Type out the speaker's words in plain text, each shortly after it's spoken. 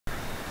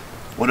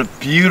What a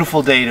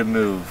beautiful day to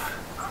move.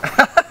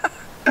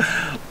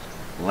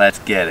 Let's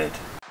get it.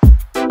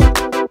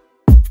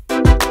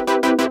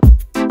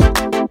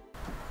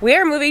 We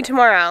are moving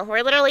tomorrow.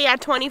 We're literally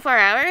at 24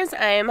 hours.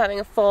 I am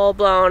having a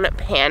full-blown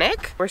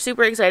panic. We're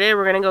super excited.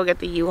 We're gonna go get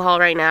the U-Haul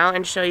right now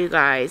and show you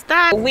guys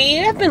that. We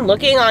have been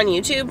looking on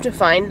YouTube to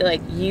find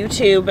like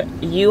YouTube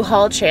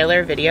U-Haul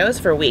trailer videos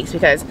for weeks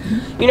because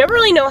you never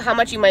really know how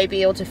much you might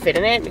be able to fit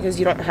in it because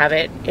you don't have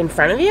it in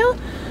front of you.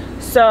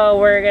 So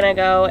we're gonna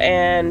go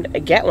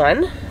and get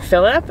one,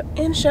 fill it up,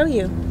 and show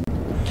you.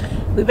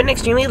 We've been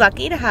extremely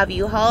lucky to have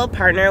U-Haul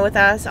partner with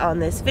us on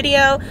this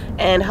video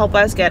and help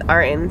us get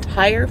our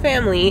entire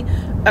family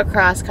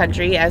across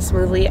country as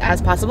smoothly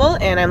as possible,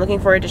 and I'm looking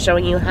forward to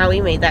showing you how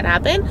we made that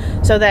happen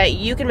so that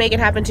you can make it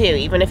happen too,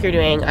 even if you're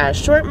doing a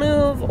short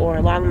move or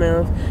a long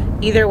move.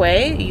 Either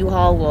way,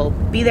 U-Haul will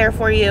be there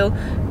for you,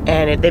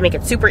 and they make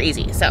it super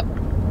easy. So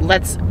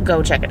let's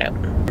go check it out.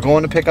 We're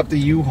going to pick up the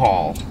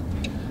U-Haul,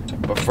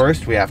 but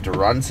first we have to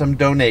run some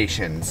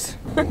donations.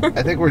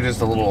 I think we're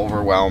just a little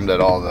overwhelmed at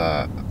all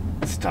the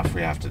stuff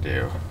we have to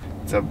do.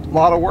 It's a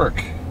lot of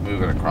work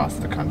moving across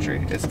the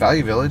country. Is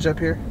Value Village up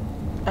here?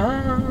 I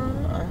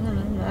don't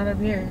know, not up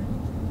here.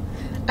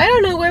 I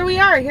don't know where we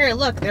are. Here,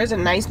 look, there's a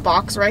nice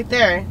box right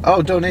there.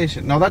 Oh,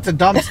 donation. No, that's a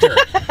dumpster.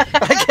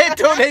 I can't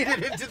donate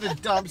it into the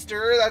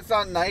dumpster. That's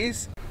not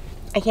nice.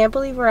 I can't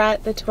believe we're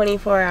at the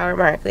 24-hour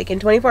mark. Like in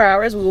 24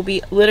 hours, we will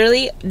be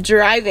literally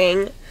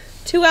driving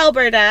to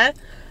Alberta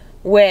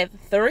with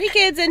 3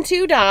 kids and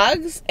 2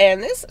 dogs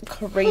and this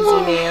crazy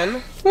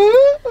man.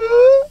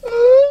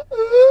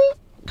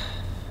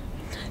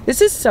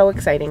 This is so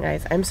exciting,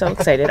 guys. I'm so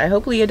excited. I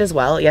hope Leah does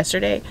well.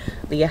 Yesterday,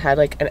 Leah had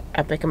like an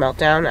epic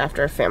meltdown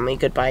after a family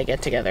goodbye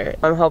get together.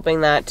 I'm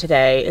hoping that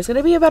today is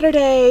gonna be a better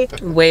day.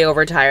 Way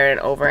overtired and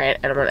over it,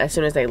 and as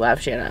soon as they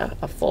left, she had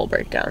a full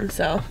breakdown.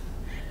 So,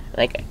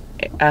 like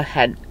a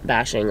head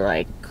bashing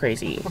like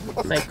crazy,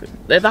 like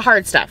the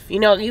hard stuff. You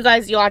know, you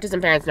guys, you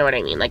autism parents know what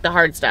I mean. Like the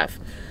hard stuff,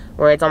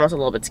 where it's almost a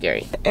little bit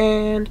scary.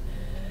 And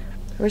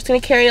we're just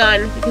gonna carry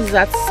on because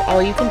that's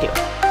all you can do.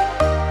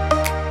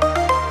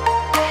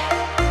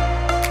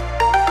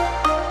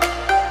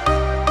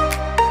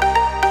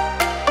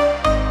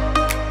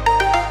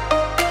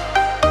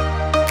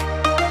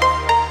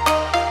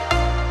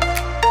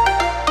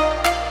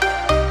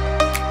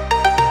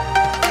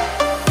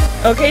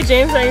 Okay,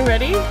 James, are you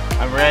ready?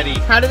 I'm ready.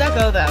 How did that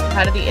go though?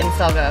 How did the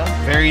install go?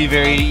 Very,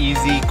 very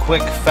easy,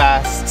 quick,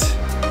 fast.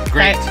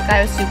 Great.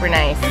 That was super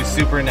nice. He was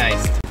super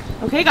nice.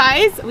 Okay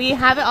guys, we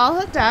have it all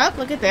hooked up.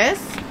 Look at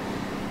this.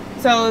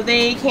 So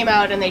they came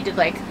out and they did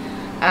like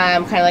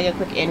kind of like a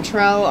quick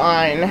intro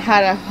on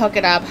how to hook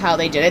it up, how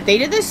they did it. They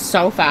did this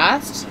so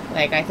fast,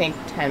 like I think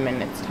 10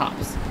 minutes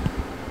tops.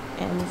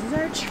 And this is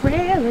our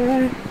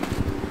trailer.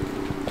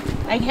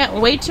 I can't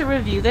wait to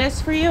review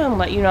this for you and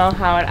let you know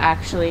how it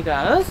actually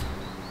goes.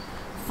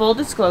 Full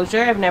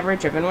disclosure, I've never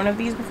driven one of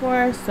these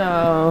before,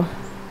 so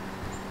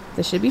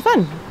this should be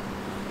fun.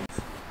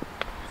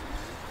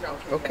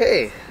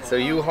 Okay, so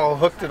U-Haul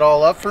hooked it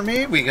all up for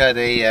me. We got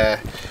a,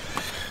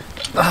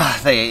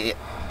 they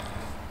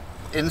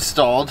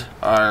installed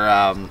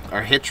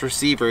our hitch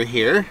receiver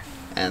here,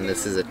 and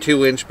this is a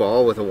 2-inch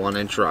ball with a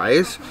 1-inch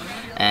rise,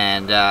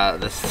 and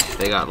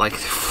they got like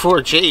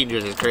 4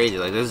 changes. It's crazy.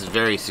 Like this is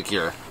very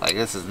secure. Like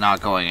this is not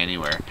going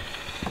anywhere.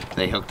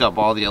 They hooked up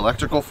all the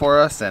electrical for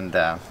us and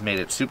made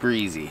it super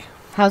easy.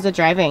 How's it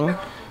driving?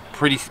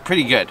 Pretty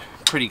good.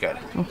 Pretty good.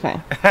 Okay.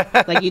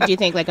 Like, do you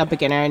think like a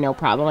beginner, no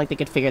problem, like they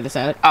could figure this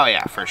out? Oh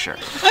yeah, for sure.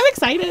 I'm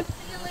excited.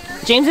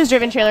 James has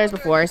driven trailers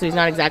before, so he's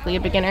not exactly a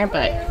beginner,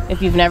 but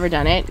if you've never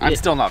done it, I'm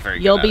still not very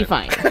good. You'll be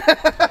fine.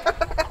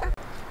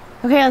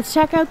 Okay, let's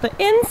check out the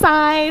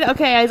inside.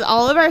 Okay, is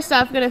all of our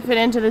stuff gonna fit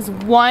into this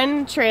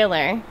one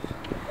trailer?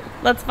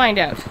 Let's find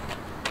out.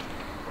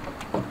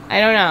 I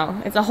don't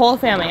know. It's a whole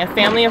family, a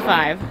family of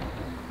 5.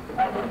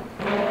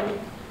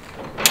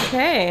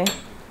 Okay.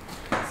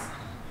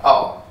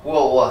 Oh,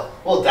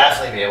 we'll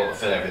definitely be able to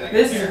fit everything.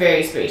 This is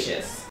very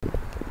spacious.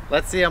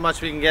 Let's see how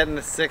much we can get in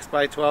the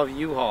 6x12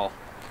 U-Haul.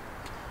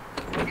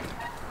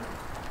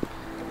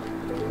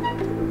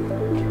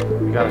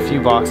 We got a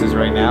few boxes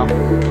right now.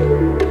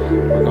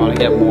 We're going to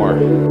get more.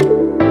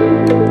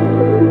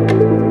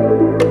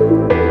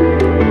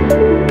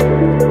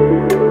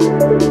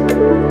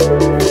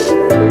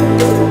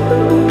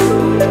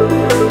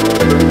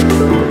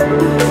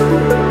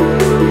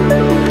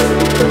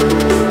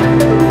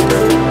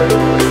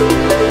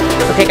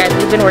 Okay guys,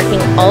 we've been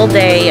working all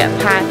day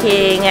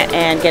packing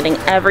and getting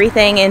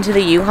everything into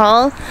the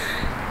U-Haul.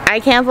 I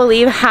can't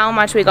believe how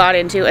much we got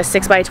into a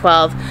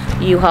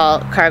 6x12 U-Haul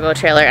cargo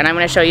trailer, and I'm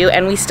going to show you,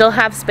 and we still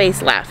have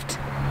space left.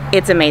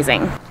 It's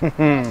amazing. It's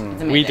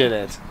amazing. We did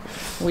it.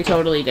 We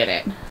totally did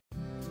it.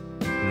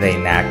 The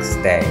next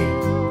day.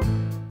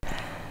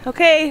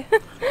 Okay,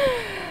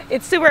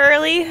 it's super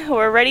early.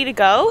 We're ready to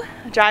go.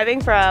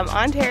 Driving from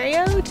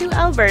Ontario to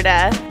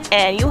Alberta,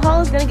 and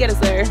U-Haul is gonna get us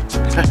there.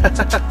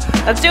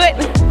 Let's do it.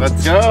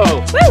 Let's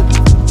go.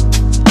 Woo!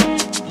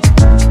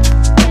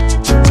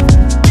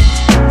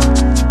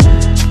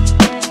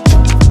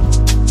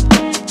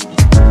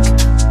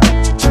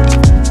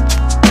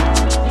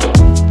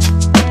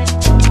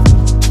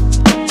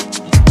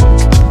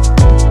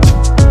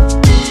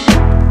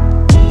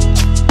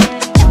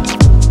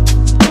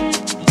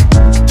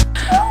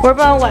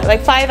 now, what,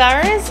 like 5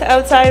 hours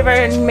outside of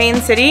our main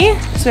city.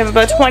 So we have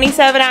about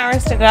 27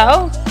 hours to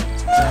go.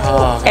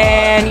 Oh.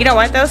 And you know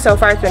what though, so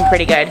far it's been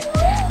pretty good.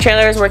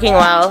 Trailer is working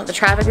well. The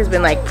traffic has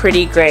been like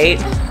pretty great.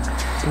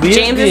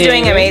 James is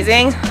doing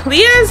amazing.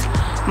 Leah's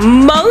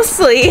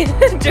mostly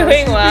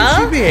doing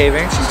well. She's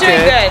behaving. She's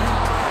doing good.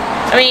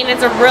 I mean,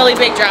 it's a really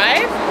big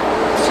drive.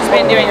 She's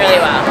been doing really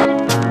well.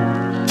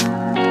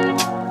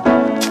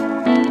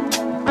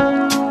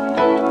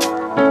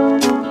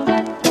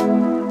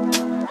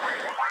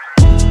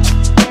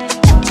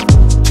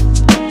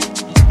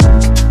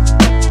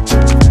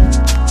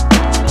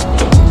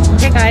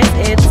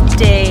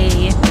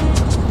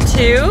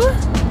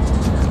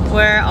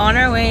 We're on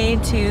our way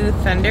to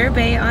Thunder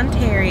Bay,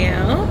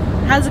 Ontario.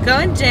 How's it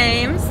going,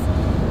 James?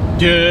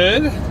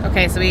 Good.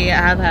 Okay, so we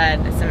have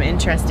had some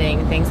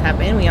interesting things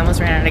happen. We almost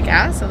ran out of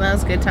gas, so that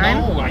was a good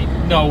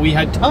time. No, we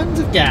had tons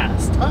of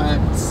gas,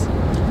 tons.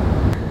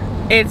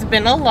 It's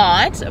been a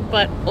lot,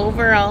 but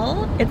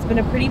overall, it's been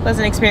a pretty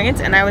pleasant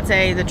experience, and I would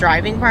say the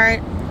driving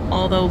part,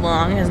 although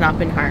long, has not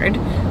been hard.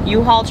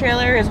 U-Haul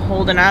trailer is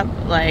holding up,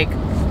 like,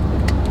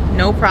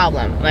 no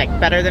problem, like,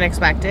 better than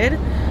expected.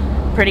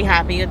 Pretty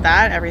happy with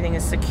that. Everything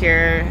is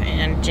secure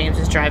and James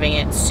is driving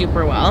it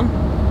super well.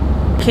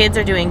 Kids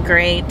are doing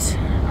great.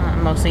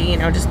 Mostly, you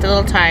know, just a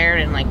little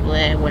tired and like,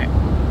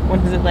 what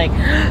is it like,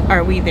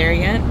 are we there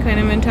yet kind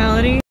of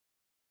mentality.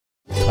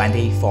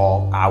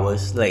 24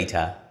 hours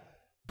later.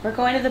 We're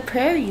going to the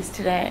prairies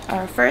today.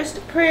 Our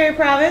first prairie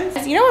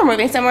province. You know, we're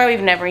moving somewhere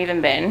we've never even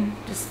been.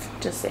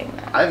 Just saying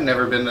that. I've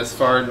never been this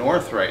far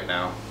north right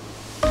now.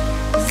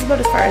 This is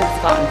about as far as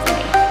it's gotten for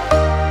me.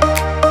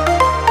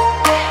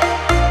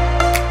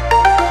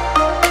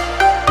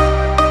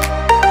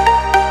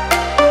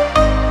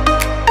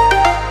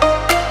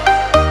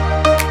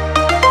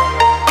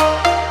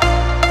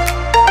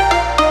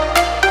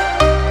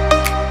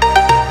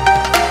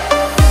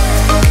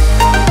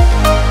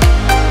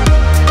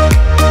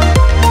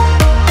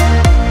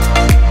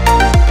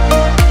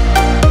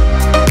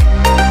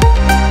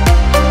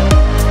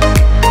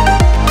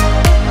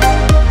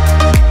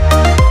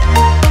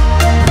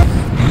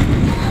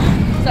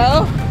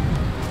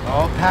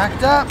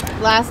 Packed up.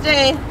 Last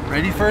day.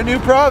 Ready for a new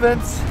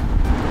province.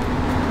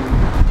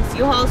 This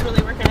U-Haul's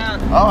really working out.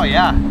 Oh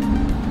yeah.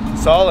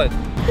 Solid.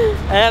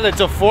 And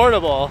it's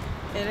affordable.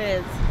 It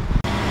is.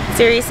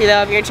 Seriously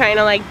though, if you're trying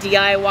to like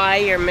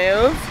DIY your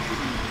move,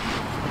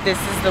 this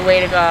is the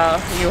way to go.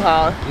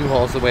 U-Haul.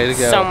 U-Haul's the way to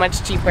go. So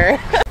much cheaper.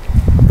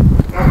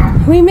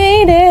 We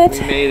made it.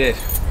 We made it.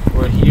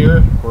 We're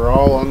here. We're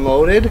all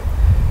unloaded.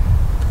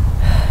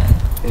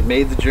 It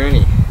made the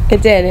journey.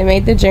 It did. It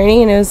made the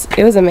journey, and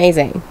it was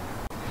amazing.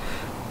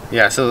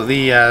 Yeah, so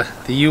the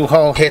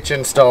U-Haul hitch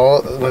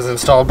was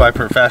installed by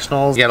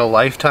professionals. You get a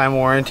lifetime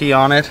warranty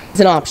on it. It's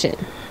an option.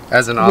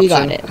 As an option. We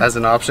got it. As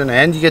an option,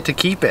 and you get to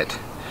keep it.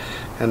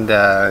 And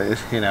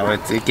you know,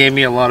 it gave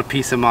me a lot of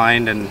peace of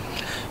mind, and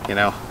you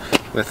know,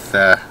 with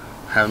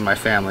having my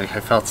family,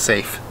 I felt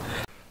safe.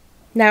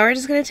 Now we're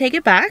just gonna take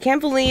it back.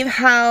 Can't believe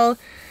how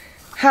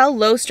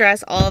low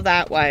stress all of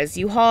that was.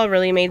 U-Haul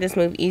really made this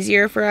move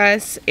easier for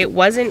us. It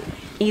wasn't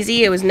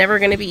easy. It was never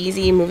going to be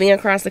easy. Moving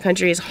across the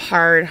country is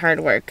hard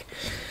work.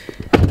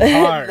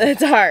 Hard.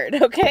 It's hard,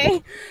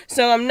 okay?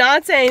 So I'm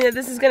not saying that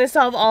this is going to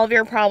solve all of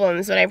your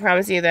problems, but I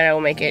promise you that I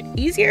will make it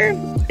easier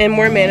and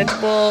more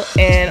manageable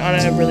and on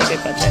a really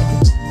good budget.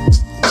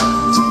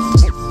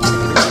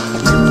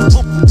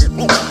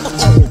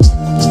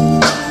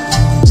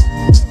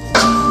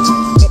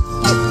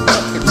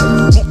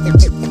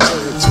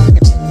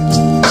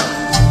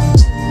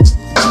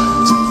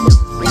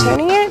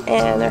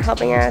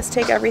 Helping us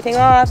take everything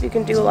off. You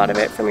can do a lot of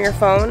it from your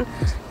phone.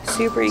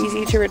 Super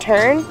easy to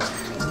return.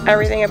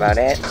 Everything about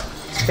it,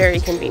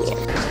 very convenient.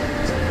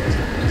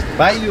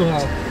 Bye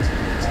U-Haul.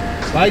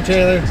 Bye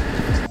trailer.